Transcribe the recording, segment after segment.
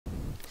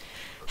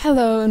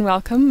Hello and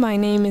welcome. My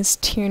name is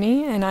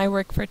Tierney and I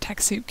work for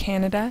TechSoup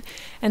Canada,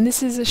 and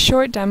this is a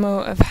short demo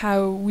of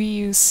how we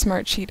use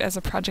Smartsheet as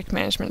a project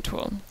management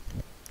tool.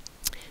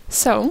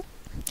 So,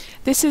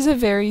 this is a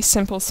very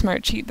simple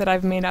Smartsheet that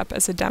I've made up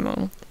as a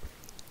demo.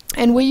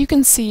 And what you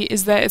can see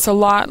is that it's a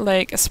lot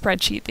like a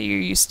spreadsheet that you're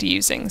used to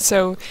using.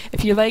 So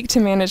if you like to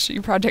manage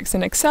your projects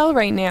in Excel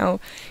right now,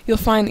 you'll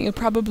find that you'll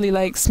probably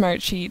like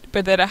Smartsheet,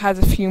 but that it has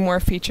a few more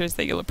features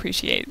that you'll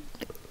appreciate.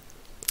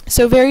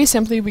 So very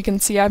simply, we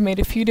can see I've made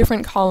a few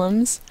different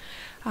columns.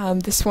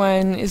 This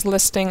one is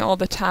listing all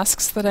the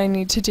tasks that I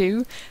need to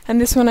do,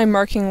 and this one I'm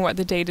marking what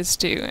the date is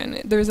due,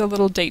 and there's a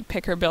little date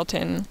picker built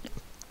in,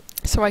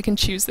 so I can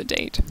choose the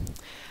date.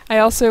 I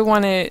also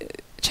want to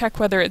check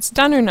whether it's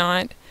done or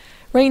not.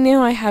 Right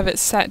now I have it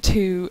set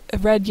to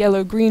red,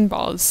 yellow, green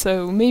balls,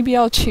 so maybe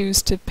I'll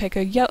choose to pick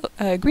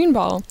a green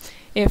ball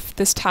if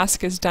this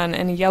task is done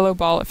and a yellow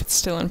ball if it's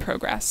still in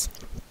progress.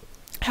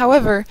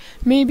 However,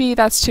 maybe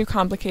that's too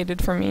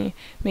complicated for me.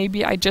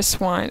 Maybe I just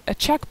want a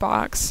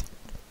checkbox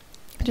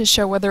to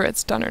show whether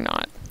it's done or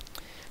not.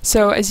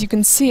 So as you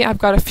can see, I've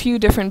got a few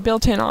different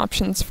built-in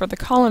options for the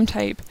column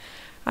type.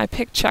 I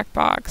pick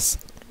checkbox,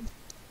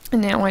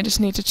 and now I just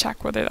need to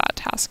check whether that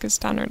task is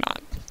done or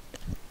not.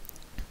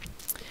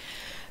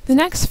 The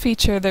next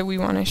feature that we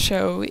want to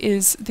show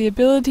is the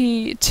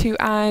ability to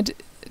add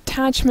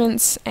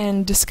attachments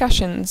and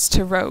discussions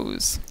to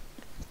rows.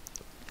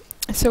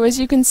 So as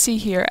you can see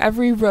here,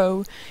 every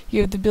row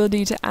you have the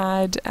ability to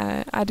add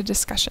a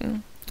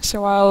discussion.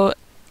 So I'll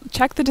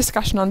check the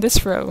discussion on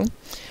this row.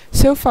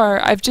 So far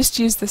I've just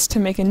used this to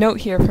make a note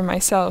here for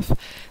myself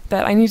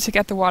that I need to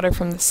get the water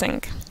from the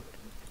sink.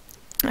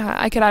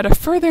 I could add a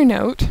further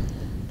note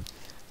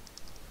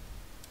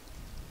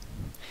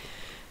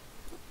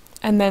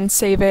and then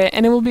save it,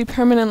 and it will be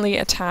permanently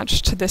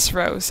attached to this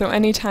row. So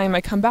anytime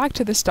I come back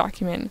to this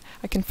document,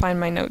 I can find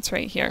my notes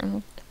right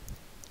here.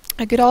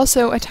 I could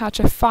also attach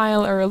a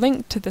file or a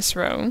link to this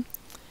row.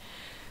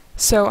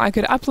 So I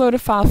could upload a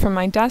file from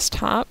my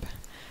desktop,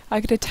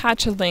 I could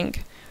attach a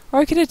link, or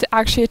I could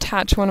actually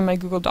attach one of my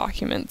Google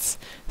documents.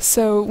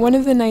 So one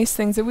of the nice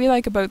things that we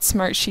like about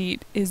Smartsheet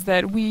is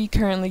that we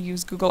currently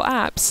use Google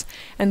Apps,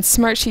 and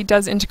Smartsheet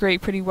does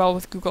integrate pretty well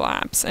with Google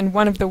Apps. And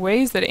one of the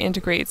ways that it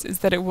integrates is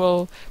that it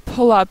will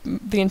pull up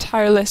the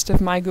entire list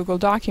of my Google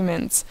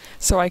documents,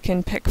 so I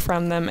can pick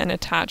from them and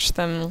attach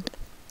them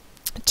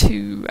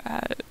to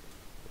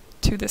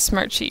the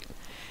Smartsheet.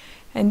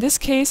 In this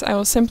case, I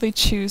will simply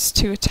choose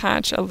to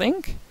attach a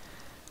link.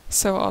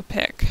 So I'll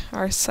pick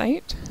our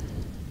site.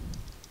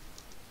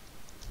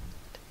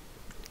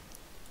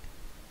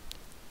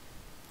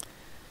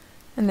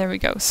 And there we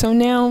go. So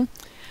now,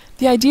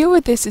 the idea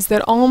with this is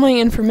that all my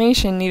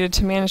information needed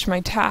to manage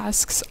my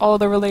tasks, all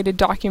the related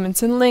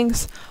documents and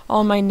links,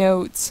 all my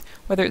notes,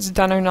 whether it's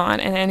done or not,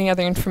 and any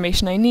other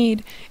information I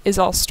need, is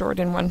all stored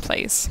in one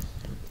place.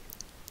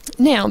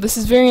 Now, this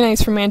is very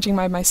nice for managing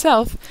by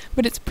myself,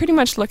 but it's pretty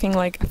much looking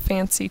like a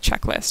fancy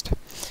checklist.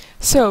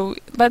 So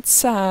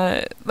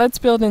let's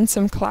build in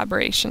some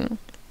collaboration.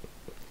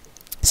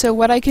 So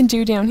what I can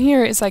do down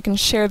here is I can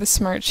share the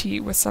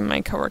Smartsheet with some of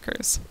my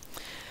coworkers.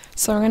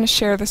 So I'm going to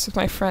share this with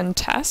my friend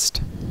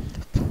Test.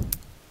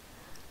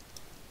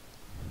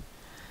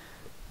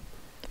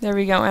 There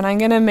we go, and I'm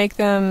going to make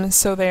them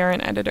so they are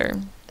an editor.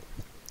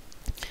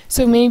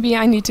 So maybe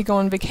I need to go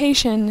on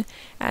vacation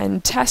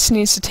and Tess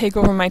needs to take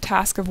over my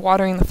task of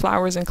watering the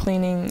flowers and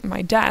cleaning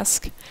my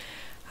desk.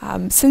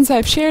 Since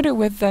I've shared it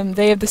with them,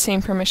 they have the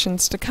same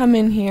permissions to come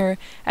in here,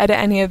 edit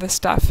any of the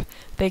stuff.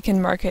 They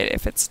can mark it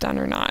if it's done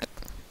or not.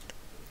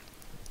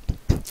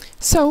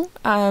 So,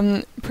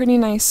 pretty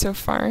nice so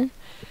far.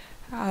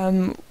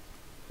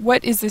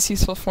 What is this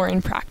useful for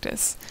in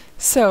practice?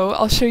 So,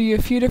 I'll show you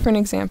a few different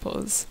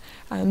examples.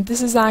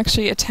 This is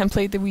actually a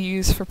template that we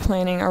use for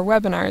planning our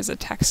webinars at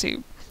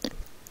TechSoup.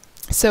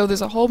 So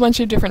there's a whole bunch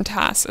of different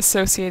tasks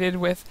associated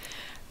with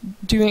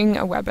doing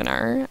a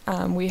webinar.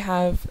 We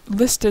have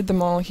listed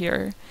them all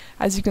here.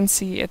 As you can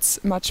see,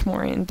 it's much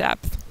more in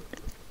depth.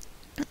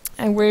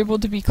 And we're able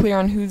to be clear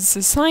on who this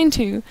is assigned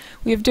to.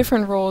 We have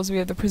different roles. We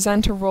have the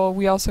presenter role.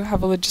 We also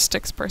have a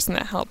logistics person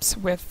that helps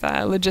with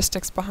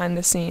logistics behind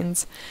the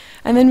scenes.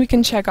 And then we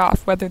can check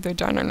off whether they're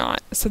done or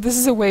not. So this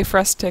is a way for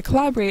us to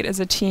collaborate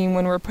as a team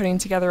when we're putting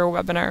together a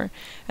webinar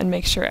and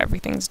make sure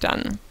everything's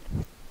done.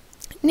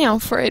 Now,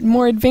 for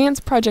more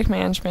advanced project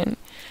management,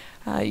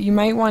 you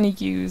might want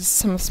to use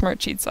some of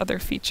Smartsheet's other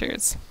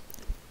features.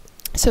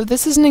 So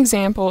this is an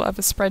example of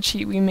a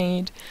spreadsheet we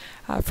made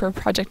for a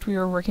project we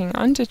were working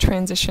on to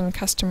transition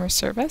customer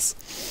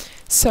service.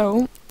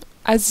 So,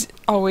 as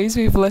always,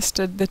 we've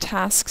listed the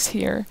tasks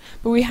here,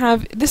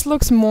 but this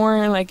looks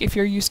more like if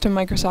you're used to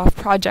Microsoft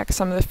Project,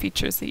 some of the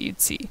features that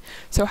you'd see.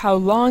 So how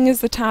long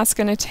is the task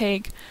going to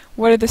take?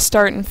 What are the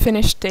start and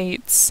finish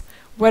dates?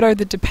 What are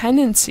the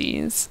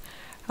dependencies?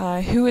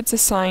 Who it's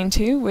assigned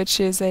to, which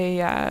is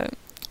a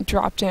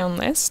drop-down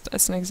list,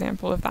 as an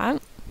example of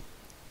that.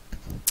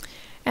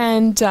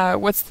 and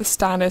what's the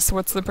status,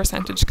 what's the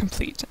percentage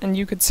complete, and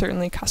you could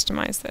certainly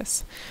customize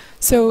this.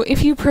 So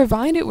if you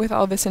provide it with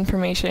all this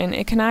information,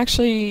 it can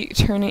actually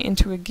turn it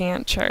into a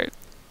Gantt chart.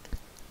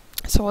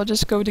 So I'll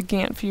just go to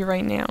Gantt view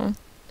right now.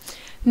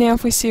 Now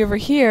if we see over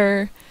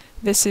here,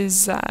 this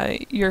is,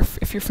 if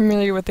you're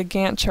familiar with the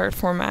Gantt chart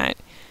format,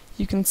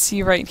 you can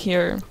see right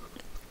here,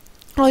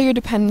 all your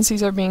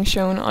dependencies are being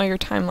shown, all your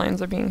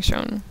timelines are being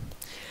shown.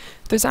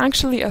 There's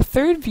actually a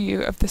third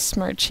view of the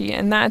Smartsheet,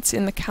 and that's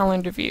in the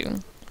calendar view.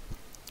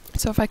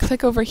 So if I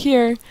click over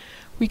here,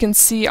 we can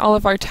see all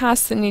of our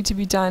tasks that need to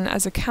be done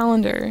as a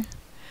calendar.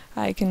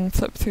 I can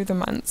flip through the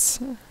months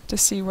to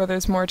see where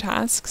there's more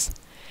tasks.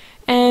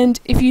 And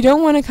if you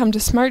don't want to come to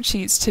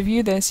Smartsheets to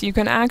view this, you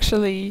can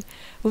actually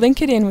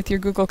link it in with your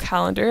Google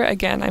Calendar.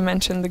 Again, I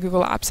mentioned the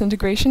Google Apps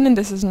integration, and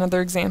this is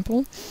another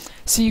example.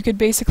 So you could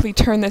basically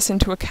turn this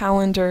into a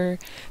calendar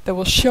that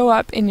will show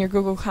up in your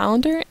Google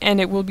Calendar, and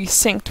it will be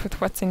synced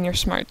with what's in your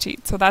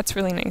Smartsheet. So that's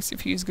really nice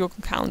if you use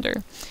Google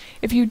Calendar.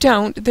 If you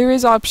don't, there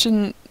is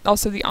also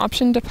the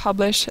option to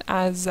publish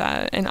as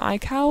an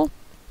iCal.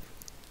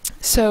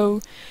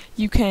 So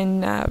you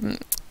can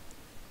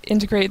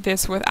integrate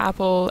this with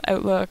Apple,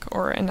 Outlook,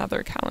 or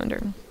another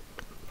calendar.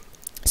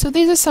 So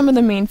these are some of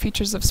the main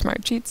features of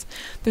Smartsheets.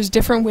 There's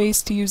different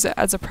ways to use it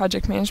as a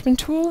project management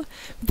tool.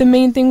 The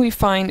main thing we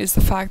find is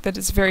the fact that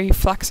it's very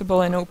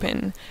flexible and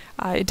open.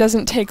 It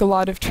doesn't take a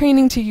lot of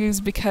training to use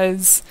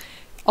because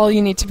all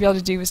you need to be able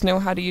to do is know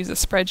how to use a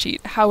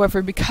spreadsheet.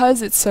 However,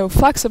 because it's so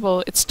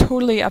flexible, it's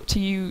totally up to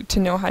you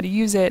to know how to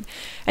use it,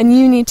 and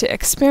you need to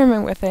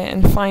experiment with it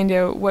and find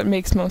out what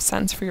makes most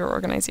sense for your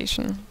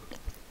organization.